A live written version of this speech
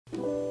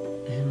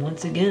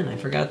once again, I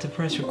forgot to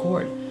press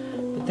record.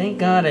 But thank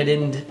God I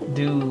didn't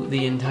do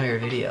the entire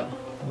video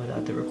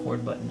without the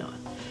record button on,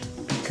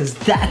 because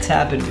that's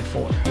happened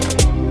before.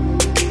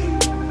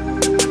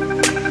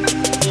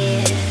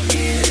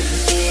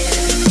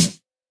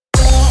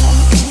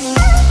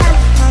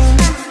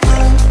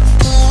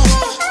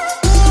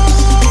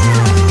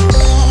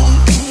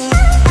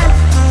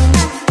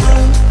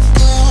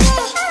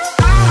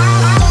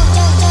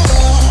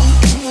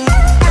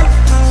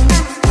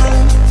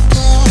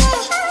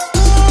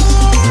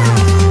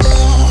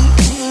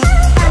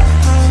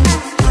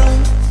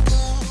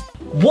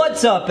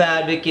 What's up,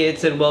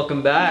 advocates, and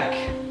welcome back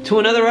to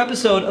another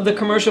episode of the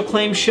Commercial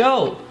Claims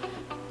Show.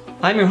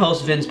 I'm your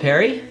host, Vince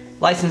Perry,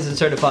 licensed and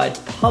certified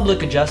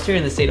public adjuster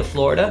in the state of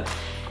Florida,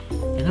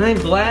 and I'm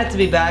glad to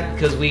be back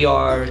because we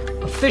are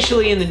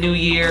officially in the new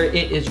year.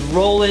 It is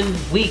rolling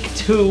week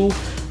 2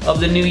 of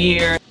the new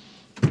year.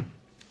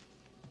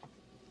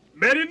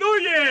 Merry New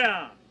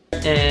Year!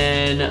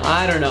 And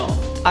I don't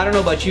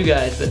know about you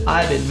guys, but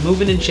I've been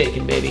moving and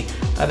shaking, baby.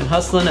 I've been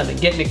hustling, I've been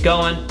getting it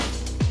going,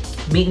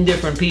 meeting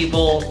different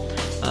people,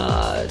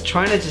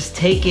 trying to just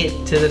take it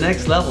to the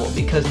next level,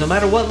 because no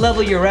matter what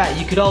level you're at,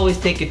 you could always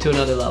take it to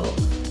another level,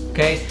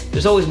 okay?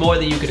 There's always more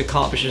that you could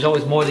accomplish. There's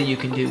always more that you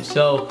can do.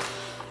 So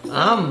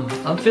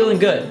I'm feeling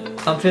good.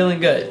 I'm feeling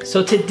good.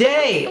 So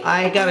today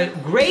I got a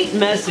great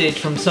message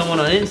from someone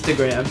on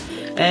Instagram,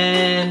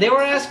 and they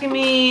were asking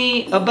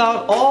me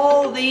about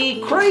all the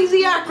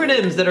crazy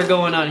acronyms that are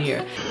going on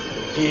here.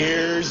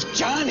 Here's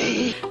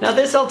Johnny. Now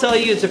this, I'll tell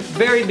you, it's a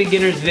very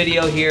beginner's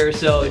video here,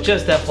 so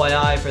just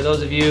FYI, for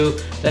those of you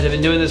that have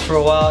been doing this for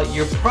a while,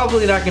 you're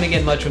probably not going to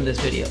get much from this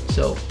video,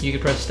 so you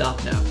can press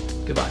stop now.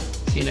 Goodbye.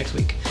 See you next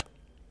week.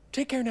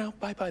 Take care now.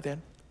 Bye-bye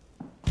then.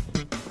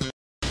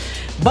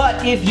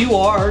 But if you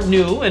are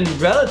new, and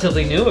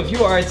relatively new, if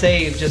you are, I'd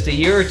say, just a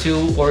year or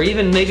two, or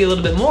even maybe a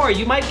little bit more,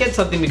 you might get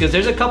something, because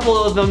there's a couple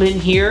of them in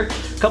here,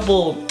 a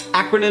couple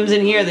acronyms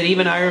in here that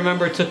even I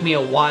remember took me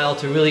a while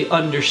to really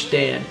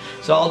understand.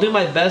 So I'll do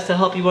my best to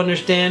help you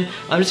understand.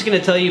 I'm just going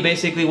to tell you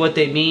basically what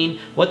they mean,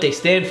 what they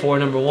stand for,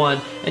 number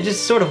one, and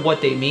just sort of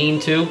what they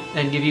mean too,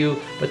 and give you,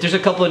 but there's a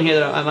couple in here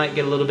that I might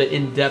get a little bit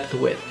in depth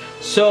with.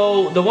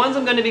 So the ones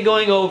I'm going to be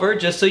going over,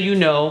 just so you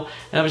know,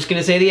 and I'm just going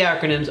to say the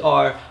acronyms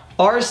are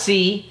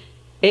RC,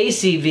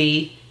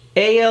 ACV,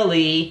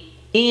 ALE,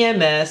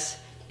 EMS,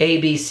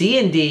 ABC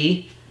and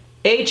D,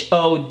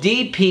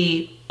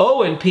 HODP,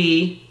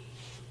 O&P,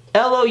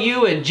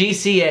 LOU, and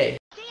GCA.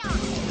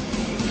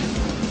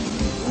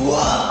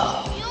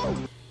 Whoa!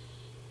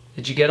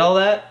 Did you get all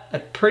that?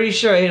 I'm pretty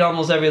sure I hit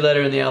almost every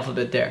letter in the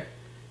alphabet there,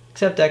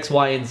 except X,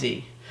 Y, and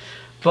Z.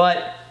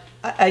 But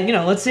you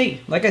know, let's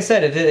see. Like I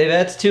said, if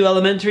that's too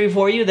elementary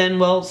for you, then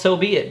well, so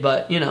be it.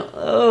 But you know,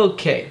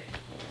 okay.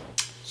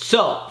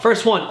 So,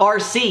 first one,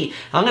 RC.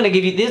 I'm going to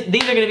give you,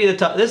 these are going to be the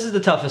tough, this is the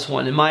toughest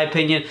one in my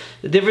opinion.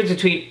 The difference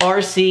between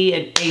RC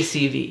and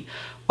ACV.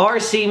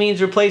 RC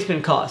means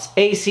replacement cost.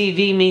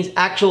 ACV means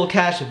actual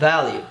cash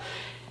value.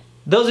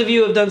 Those of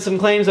you who have done some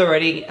claims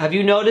already, have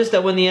you noticed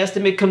that when the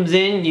estimate comes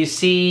in, you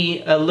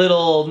see a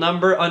little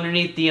number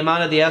underneath the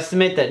amount of the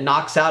estimate that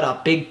knocks out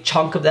a big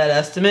chunk of that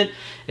estimate?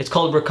 It's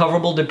called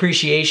recoverable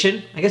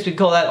depreciation. I guess we'd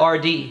call that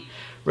RD.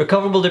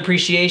 Recoverable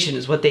depreciation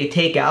is what they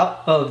take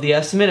out of the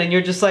estimate, and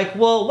you're just like,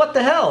 well, what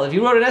the hell? If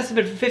you wrote an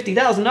estimate for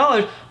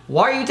 $50,000,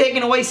 why are you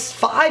taking away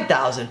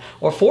 $5,000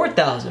 or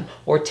 $4,000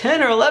 or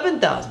 $10,000 or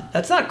 $11,000?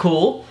 That's not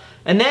cool.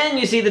 And then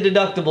you see the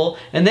deductible,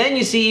 and then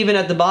you see even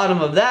at the bottom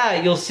of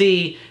that, you'll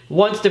see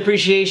once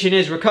depreciation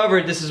is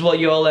recovered, this is what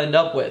you'll end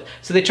up with.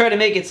 So they try to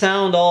make it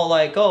sound all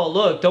like, oh,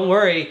 look, don't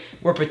worry,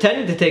 we're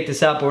pretending to take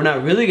this out, but we're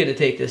not really going to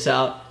take this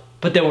out,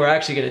 but then we're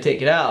actually going to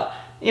take it out.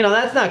 You know,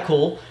 that's not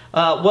cool.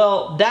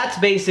 Well, that's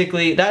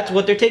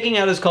what they're taking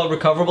out is called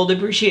recoverable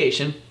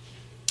depreciation.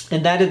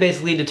 And that is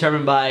basically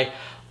determined by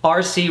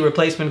RC,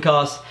 replacement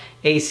cost,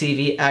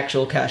 ACV,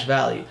 actual cash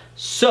value.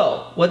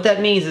 So, what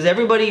that means is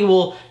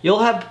you'll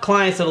have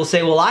clients that will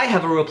say, well, I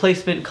have a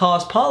replacement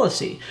cost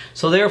policy,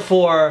 so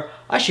therefore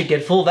I should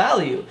get full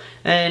value.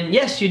 And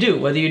yes, you do.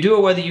 Whether you do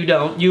or whether you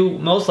don't, you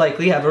most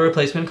likely have a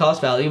replacement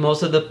cost value.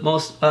 Most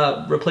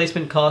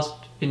replacement cost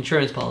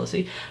insurance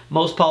policy.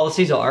 Most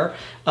policies are.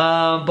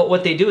 But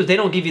what they do is they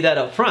don't give you that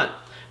up front.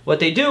 What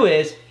they do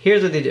is,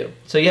 here's what they do.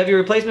 So you have your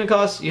replacement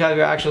costs, you have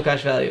your actual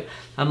cash value.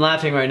 I'm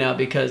laughing right now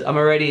because I'm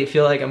already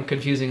feel like I'm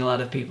confusing a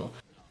lot of people.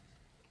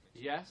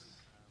 Yes?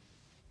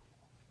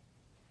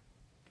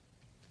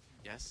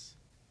 Yes?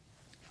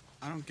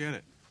 I don't get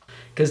it.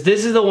 Because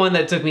this is the one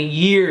that took me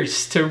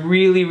years to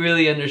really,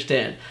 really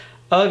understand.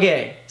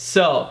 Okay,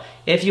 so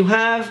if you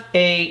have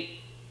a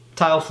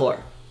tile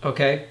floor,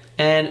 okay,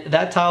 and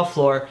that tile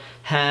floor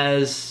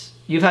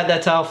you've had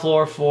that tile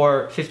floor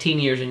for 15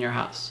 years in your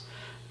house.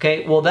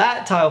 Okay, well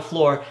that tile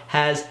floor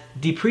has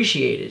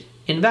depreciated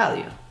in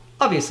value.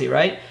 Obviously,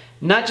 right?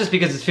 Not just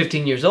because it's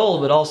 15 years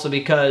old, but also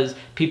because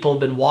people have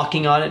been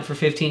walking on it for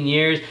 15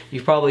 years.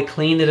 You've probably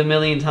cleaned it a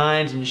million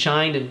times and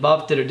shined and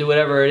buffed it or do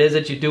whatever it is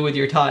that you do with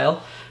your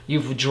tile.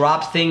 You've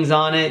dropped things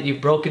on it,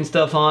 you've broken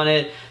stuff on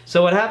it.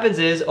 So what happens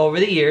is, over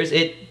the years,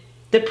 it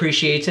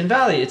depreciates in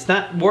value. It's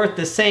not worth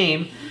the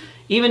same.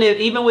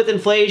 Even with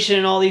inflation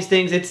and all these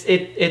things,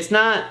 it's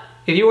not.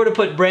 If you were to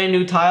put brand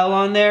new tile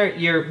on there,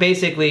 you're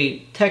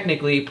basically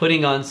technically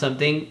putting on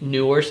something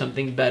newer,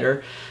 something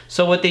better.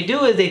 So what they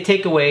do is they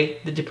take away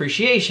the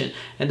depreciation,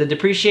 and the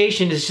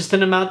depreciation is just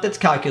an amount that's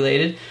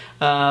calculated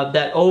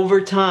that over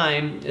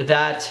time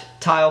that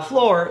tile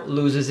floor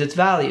loses its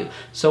value.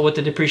 So what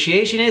the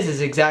depreciation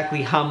is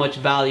exactly how much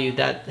value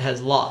that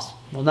has lost.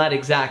 Well, not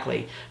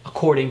exactly,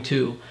 according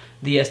to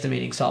the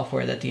estimating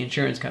software that the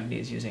insurance company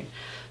is using.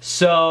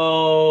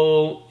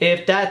 So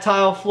if that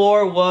tile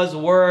floor was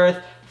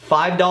worth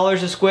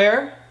 $5 a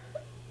square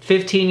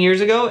 15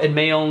 years ago, it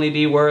may only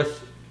be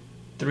worth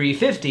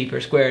 $3.50 per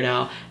square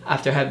now,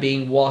 after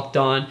being walked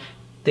on,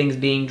 things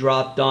being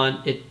dropped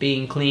on, it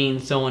being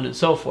cleaned, so on and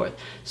so forth.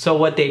 So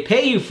what they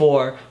pay you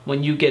for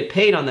when you get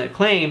paid on that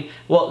claim,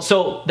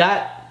 so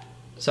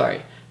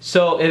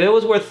if it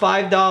was worth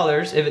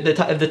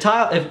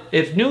 $5,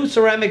 if new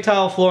ceramic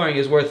tile flooring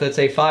is worth, let's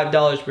say,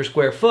 $5 per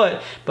square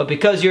foot, but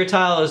because your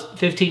tile is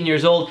 15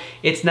 years old,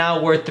 it's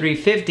now worth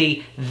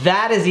 $3.50,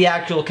 that is the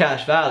actual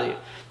cash value.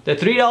 The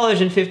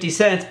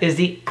 $3.50 is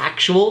the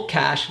actual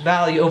cash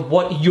value of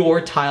what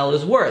your tile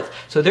is worth.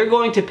 So they're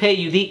going to pay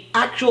you the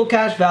actual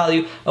cash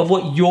value of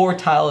what your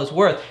tile is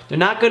worth. They're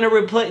not going to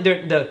replace.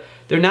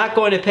 They're not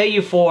going to pay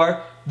you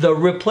for the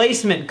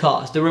replacement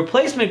cost. The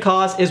replacement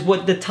cost is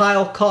what the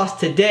tile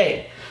costs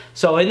today.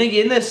 So in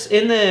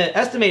the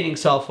estimating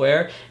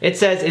software, it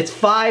says it's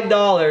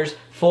 $5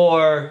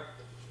 for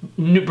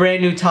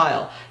brand new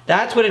tile.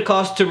 That's what it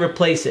costs to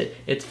replace it.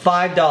 It's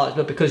 $5.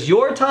 But because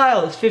your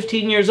tile is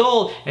 15 years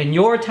old and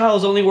your tile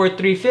is only worth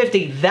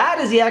 $3.50, that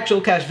is the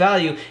actual cash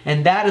value,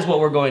 and that is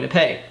what we're going to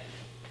pay.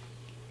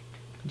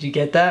 Did you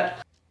get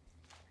that?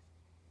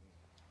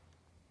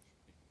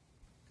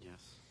 Yes.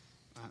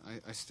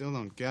 I still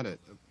don't get it.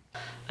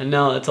 I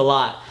know, it's a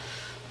lot.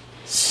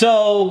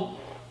 So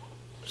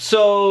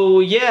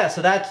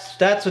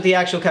that's what the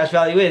actual cash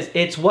value is.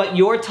 It's what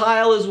your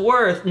tile is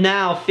worth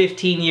now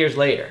 15 years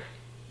later.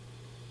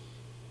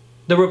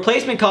 The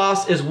replacement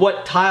cost is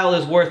what tile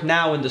is worth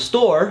now in the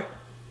store,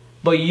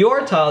 but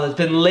your tile that's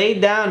been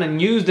laid down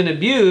and used and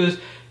abused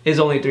is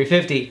only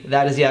 $3.50.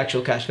 That is the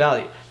actual cash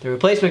value. The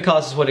replacement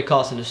cost is what it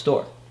costs in the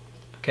store.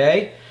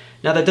 Okay?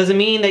 Now that doesn't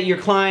mean that your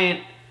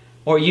client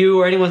or you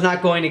or anyone's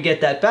not going to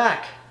get that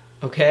back.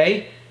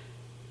 Okay?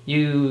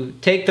 You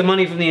take the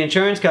money from the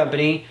insurance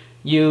company,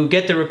 you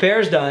get the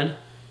repairs done,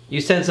 you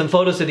send some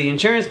photos to the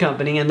insurance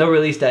company, and they'll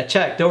release that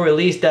check. They'll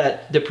release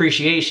that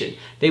depreciation.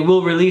 They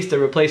will release the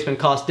replacement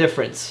cost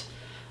difference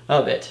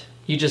of it.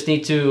 You just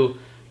need to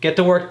get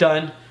the work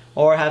done,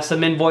 or have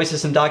some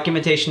invoices, some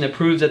documentation that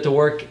proves that the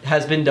work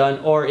has been done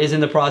or is in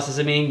the process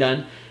of being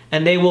done,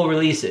 and they will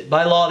release it.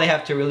 By law, they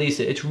have to release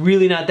it. It's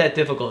really not that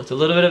difficult. It's a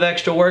little bit of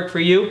extra work for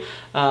you,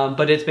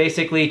 but it's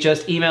basically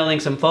just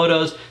emailing some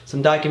photos,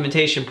 some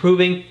documentation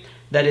proving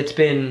that it's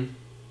been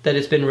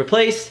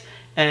replaced,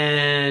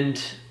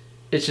 and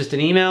it's just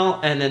an email,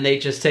 and then they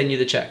just send you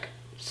the check.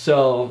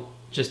 So,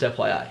 just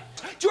FYI.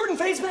 Jordan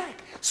fades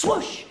back,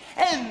 swoosh,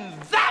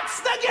 and that's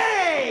the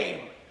game!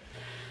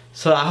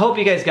 So I hope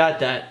you guys got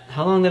that.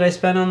 How long did I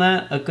spend on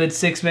that? A good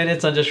 6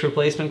 minutes on just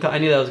replacement cost. I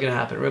knew that was going to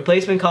happen.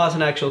 Replacement cost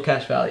and actual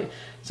cash value.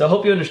 So I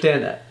hope you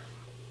understand that.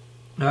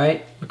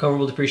 Alright,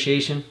 recoverable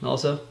depreciation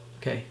also.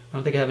 Okay, I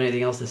don't think I have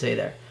anything else to say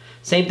there.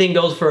 Same thing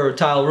goes for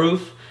tile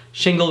roof,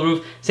 shingle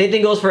roof. Same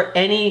thing goes for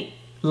any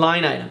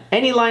line item.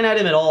 Any line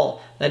item at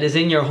all that is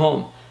in your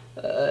home.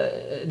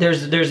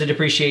 There's a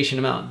depreciation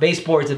amount. Baseboard's